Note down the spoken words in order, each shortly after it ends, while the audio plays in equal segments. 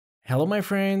Hello my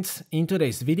friends, in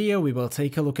today's video we will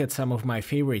take a look at some of my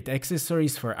favorite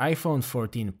accessories for iPhone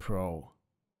 14 Pro.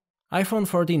 iPhone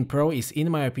 14 Pro is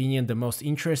in my opinion the most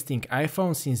interesting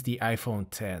iPhone since the iPhone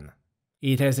X.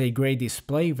 It has a great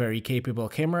display, very capable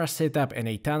camera setup and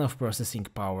a ton of processing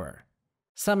power.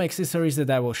 Some accessories that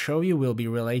I will show you will be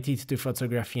related to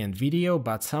photography and video,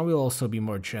 but some will also be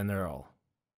more general.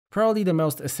 Probably the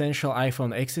most essential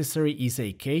iPhone accessory is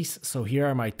a case, so here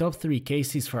are my top 3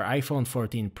 cases for iPhone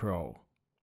 14 Pro.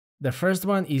 The first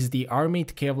one is the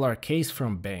Armit Kevlar case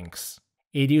from Banks.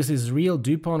 It uses real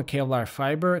DuPont Kevlar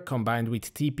fiber combined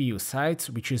with TPU sides,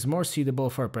 which is more suitable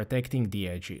for protecting the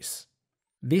edges.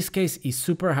 This case is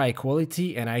super high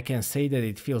quality and I can say that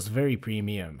it feels very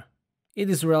premium. It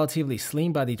is relatively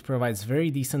slim, but it provides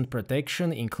very decent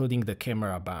protection, including the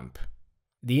camera bump.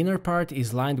 The inner part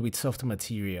is lined with soft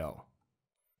material.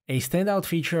 A standout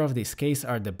feature of this case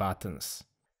are the buttons.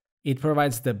 It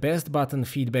provides the best button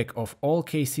feedback of all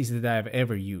cases that I have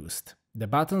ever used. The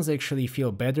buttons actually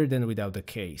feel better than without the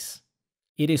case.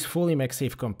 It is fully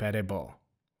MagSafe compatible.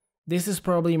 This is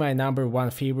probably my number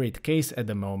 1 favorite case at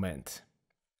the moment.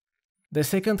 The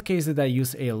second case that I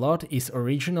use a lot is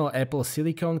original Apple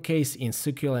silicone case in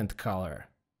succulent color.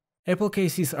 Apple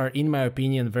cases are in my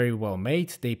opinion very well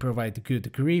made, they provide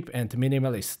good grip and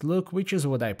minimalist look, which is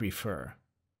what I prefer.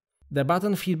 The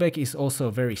button feedback is also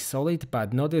very solid,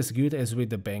 but not as good as with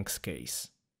the Banks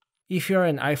case. If you are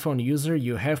an iPhone user,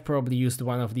 you have probably used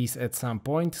one of these at some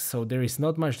point, so there is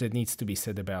not much that needs to be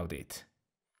said about it.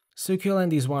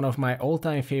 Succulent is one of my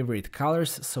all-time favorite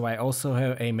colors, so I also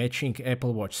have a matching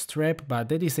Apple Watch strap, but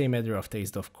that is a matter of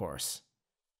taste of course.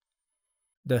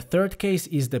 The third case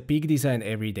is the Peak Design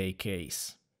Everyday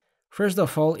case. First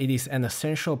of all, it is an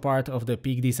essential part of the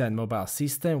Peak Design mobile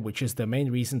system, which is the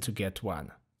main reason to get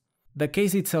one. The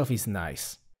case itself is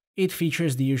nice. It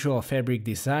features the usual fabric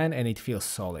design and it feels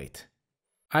solid.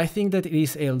 I think that it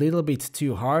is a little bit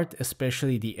too hard,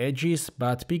 especially the edges,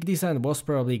 but Peak Design was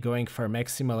probably going for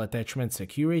maximal attachment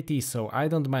security, so I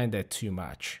don't mind that too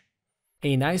much.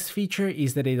 A nice feature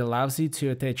is that it allows you to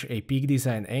attach a Peak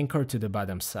Design anchor to the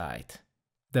bottom side.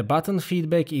 The button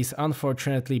feedback is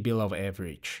unfortunately below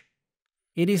average.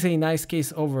 It is a nice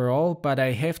case overall, but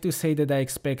I have to say that I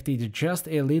expected just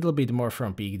a little bit more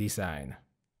from Peak Design.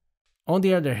 On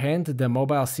the other hand, the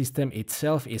mobile system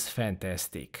itself is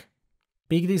fantastic.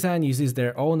 Peak Design uses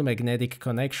their own magnetic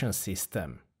connection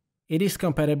system. It is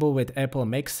compatible with Apple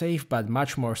MagSafe but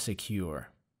much more secure.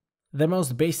 The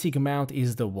most basic mount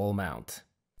is the wall mount.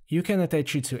 You can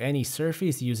attach it to any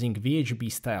surface using VHB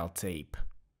style tape.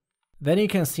 Then you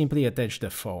can simply attach the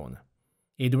phone.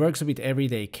 It works with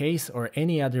everyday case or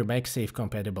any other MagSafe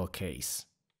compatible case.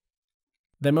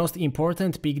 The most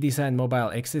important Peak Design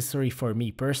mobile accessory for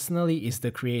me personally is the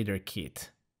Creator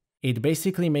Kit. It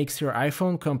basically makes your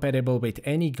iPhone compatible with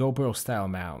any GoPro style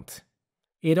mount.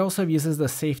 It also uses the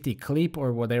safety clip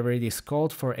or whatever it is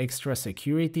called for extra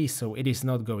security, so it is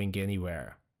not going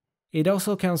anywhere. It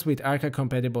also comes with Arca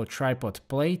compatible tripod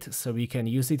plate, so you can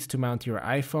use it to mount your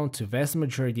iPhone to vast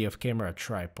majority of camera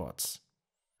tripods.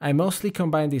 I mostly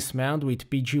combine this mount with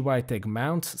PGY tag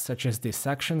mounts such as the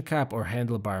suction cup or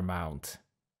handlebar mount.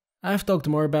 I've talked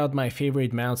more about my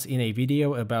favorite mounts in a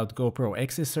video about GoPro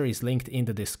accessories linked in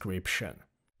the description.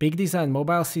 Peak Design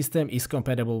mobile system is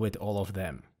compatible with all of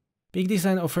them. Peak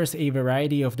Design offers a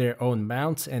variety of their own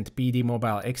mounts and PD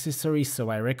mobile accessories, so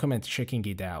I recommend checking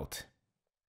it out.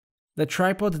 The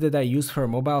tripod that I use for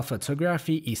mobile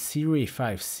photography is Sirui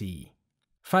 5C.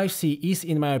 5C is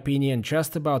in my opinion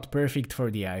just about perfect for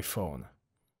the iPhone.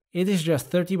 It is just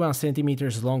 31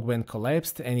 cm long when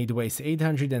collapsed and it weighs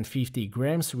 850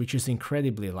 grams, which is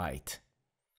incredibly light.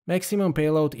 Maximum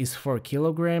payload is 4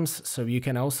 kg, so you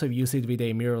can also use it with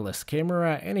a mirrorless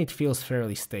camera and it feels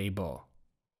fairly stable.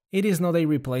 It is not a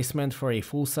replacement for a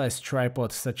full-size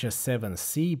tripod such as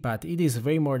 7C, but it is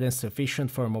way more than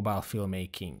sufficient for mobile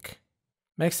filmmaking.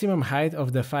 Maximum height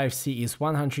of the 5C is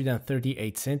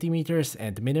 138 cm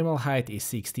and minimal height is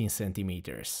 16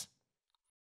 cm.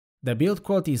 The build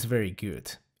quality is very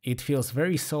good. It feels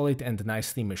very solid and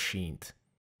nicely machined.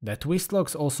 The twist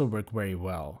locks also work very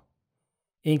well.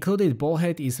 Included ball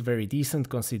head is very decent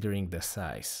considering the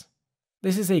size.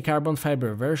 This is a carbon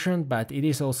fiber version, but it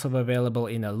is also available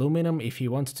in aluminum if you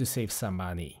want to save some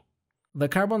money. The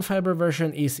carbon fiber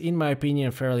version is in my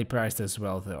opinion fairly priced as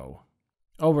well though.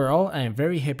 Overall, I am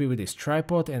very happy with this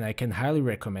tripod and I can highly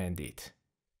recommend it.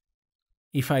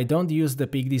 If I don't use the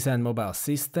Peak Design mobile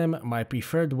system, my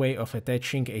preferred way of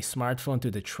attaching a smartphone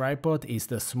to the tripod is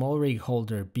the Small Rig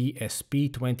Holder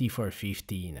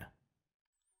BSP2415.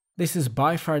 This is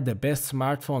by far the best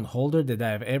smartphone holder that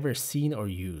I have ever seen or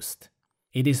used.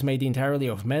 It is made entirely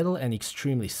of metal and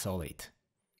extremely solid.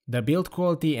 The build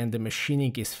quality and the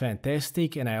machining is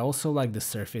fantastic, and I also like the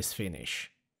surface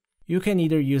finish. You can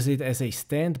either use it as a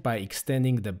stand by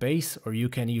extending the base, or you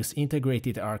can use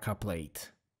integrated Arca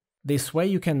plate. This way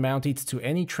you can mount it to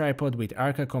any tripod with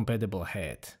Arca compatible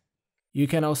head. You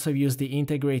can also use the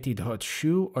integrated hot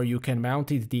shoe, or you can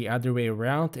mount it the other way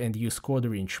around and use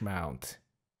 1/4" mount.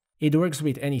 It works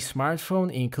with any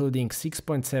smartphone, including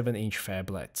 6.7-inch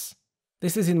phablets.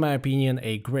 This is in my opinion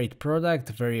a great product,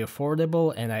 very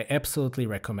affordable, and I absolutely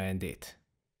recommend it.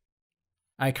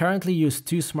 I currently use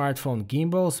two smartphone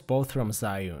gimbals, both from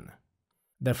Zhiyun.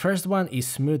 The first one is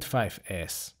Smooth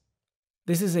 5S.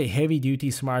 This is a heavy-duty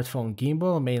smartphone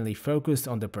gimbal mainly focused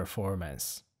on the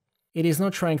performance. It is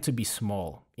not trying to be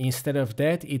small. Instead of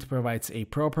that, it provides a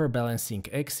proper balancing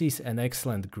axis and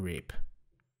excellent grip.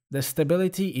 The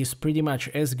stability is pretty much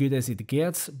as good as it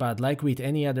gets, but like with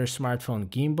any other smartphone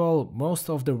gimbal, most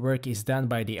of the work is done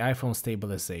by the iPhone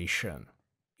stabilization.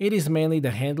 It is mainly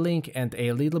the handling and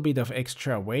a little bit of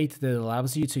extra weight that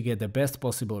allows you to get the best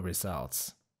possible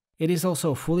results. It is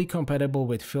also fully compatible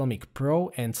with Filmic Pro,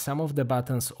 and some of the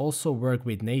buttons also work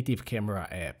with native camera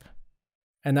app.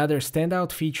 Another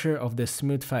standout feature of the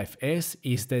Smooth 5S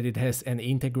is that it has an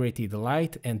integrated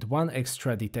light and one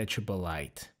extra detachable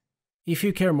light. If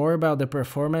you care more about the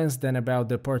performance than about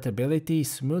the portability,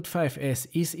 Smooth 5S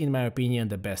is in my opinion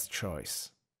the best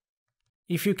choice.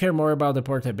 If you care more about the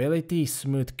portability,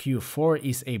 Smooth Q4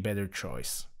 is a better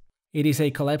choice. It is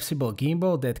a collapsible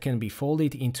gimbal that can be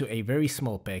folded into a very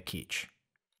small package.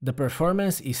 The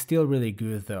performance is still really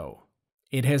good though.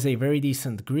 It has a very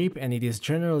decent grip and it is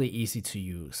generally easy to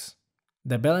use.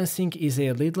 The balancing is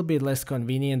a little bit less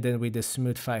convenient than with the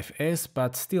Smooth 5S,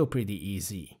 but still pretty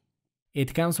easy.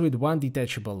 It comes with one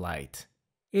detachable light.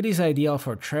 It is ideal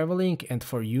for traveling and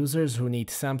for users who need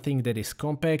something that is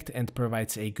compact and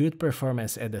provides a good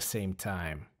performance at the same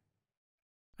time.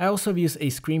 I also use a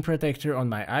screen protector on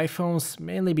my iPhones,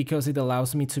 mainly because it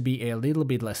allows me to be a little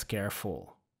bit less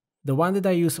careful. The one that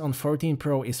I use on 14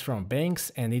 Pro is from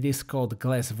Banks, and it is called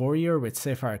Glass Warrior with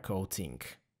sapphire coating.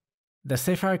 The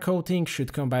sapphire coating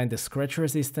should combine the scratch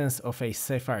resistance of a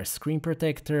sapphire screen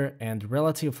protector and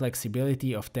relative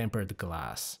flexibility of tempered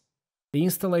glass. The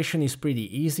installation is pretty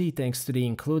easy thanks to the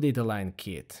included Align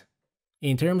kit.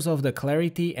 In terms of the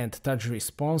clarity and touch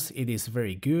response, it is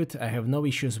very good. I have no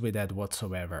issues with that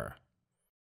whatsoever.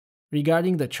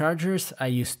 Regarding the chargers, I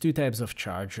use two types of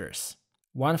chargers.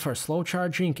 One for slow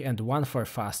charging and one for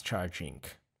fast charging.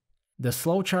 The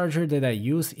slow charger that I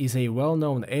use is a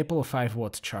well-known Apple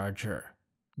 5-watt charger.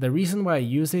 The reason why I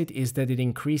use it is that it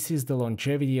increases the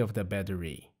longevity of the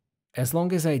battery. As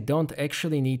long as I don't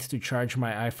actually need to charge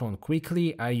my iPhone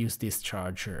quickly, I use this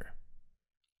charger.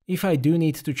 If I do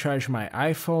need to charge my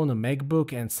iPhone,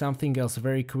 MacBook and something else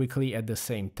very quickly at the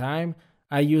same time,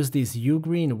 I use this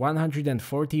Ugreen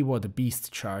 140-watt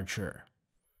Beast charger.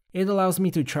 It allows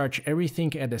me to charge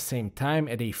everything at the same time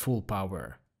at a full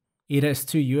power. It has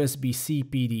two USB-C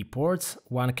PD ports,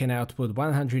 one can output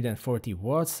 140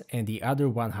 watts and the other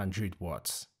 100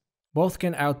 watts. Both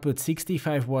can output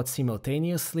 65 watts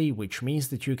simultaneously, which means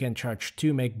that you can charge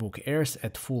two MacBook Airs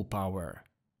at full power.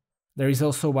 There is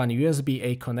also one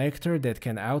USB-A connector that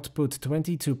can output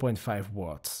 22.5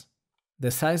 watts.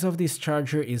 The size of this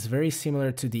charger is very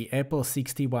similar to the Apple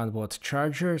 61-watt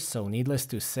charger, so needless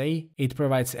to say, it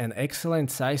provides an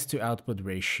excellent size to output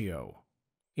ratio.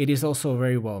 It is also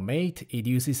very well made, it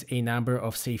uses a number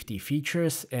of safety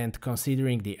features, and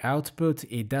considering the output,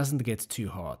 it doesn't get too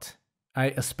hot. I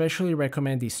especially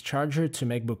recommend this charger to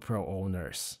MacBook Pro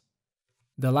owners.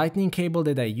 The lightning cable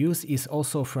that I use is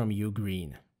also from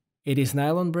Ugreen. It is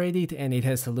nylon braided and it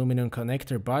has aluminum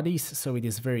connector bodies, so it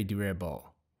is very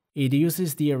durable. It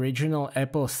uses the original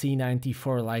Apple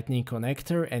C94 lightning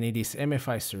connector and it is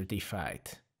MFI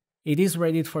certified. It is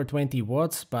rated for 20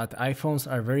 watts, but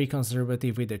iPhones are very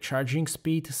conservative with the charging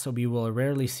speed, so we will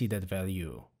rarely see that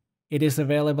value. It is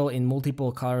available in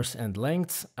multiple colors and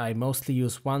lengths. I mostly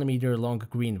use 1 meter long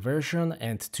green version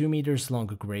and 2 meters long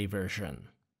gray version.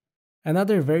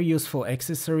 Another very useful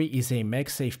accessory is a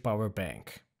MagSafe power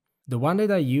bank. The one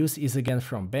that I use is again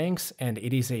from Banks and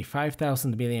it is a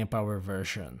 5000 mAh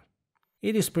version.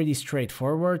 It is pretty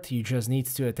straightforward, you just need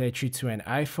to attach it to an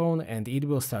iPhone and it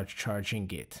will start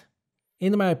charging it.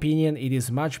 In my opinion, it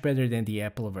is much better than the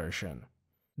Apple version.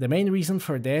 The main reason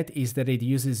for that is that it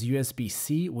uses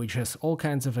USB-C, which has all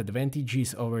kinds of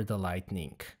advantages over the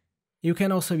Lightning. You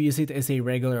can also use it as a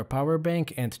regular power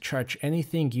bank and charge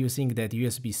anything using that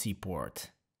USB-C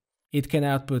port. It can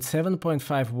output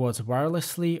 7.5 watts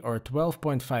wirelessly or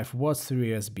 12.5 watts through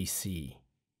USB-C.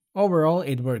 Overall,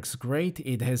 it works great,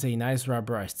 it has a nice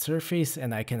rubberized surface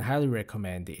and I can highly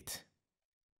recommend it.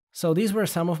 So these were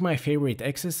some of my favorite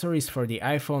accessories for the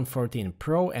iPhone 14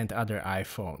 Pro and other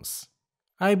iPhones.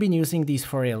 I've been using these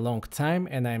for a long time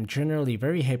and I'm generally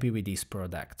very happy with these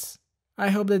products. I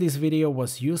hope that this video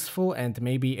was useful and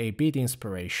maybe a bit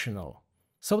inspirational.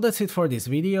 So that's it for this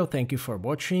video, thank you for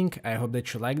watching, I hope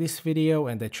that you liked this video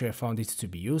and that you have found it to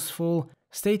be useful.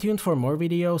 Stay tuned for more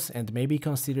videos and maybe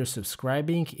consider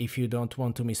subscribing if you don't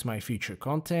want to miss my future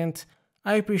content.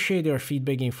 I appreciate your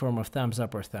feedback in form of thumbs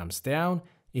up or thumbs down.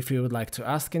 If you would like to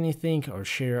ask anything or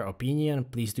share your opinion,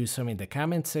 please do so in the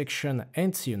comment section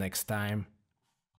and see you next time.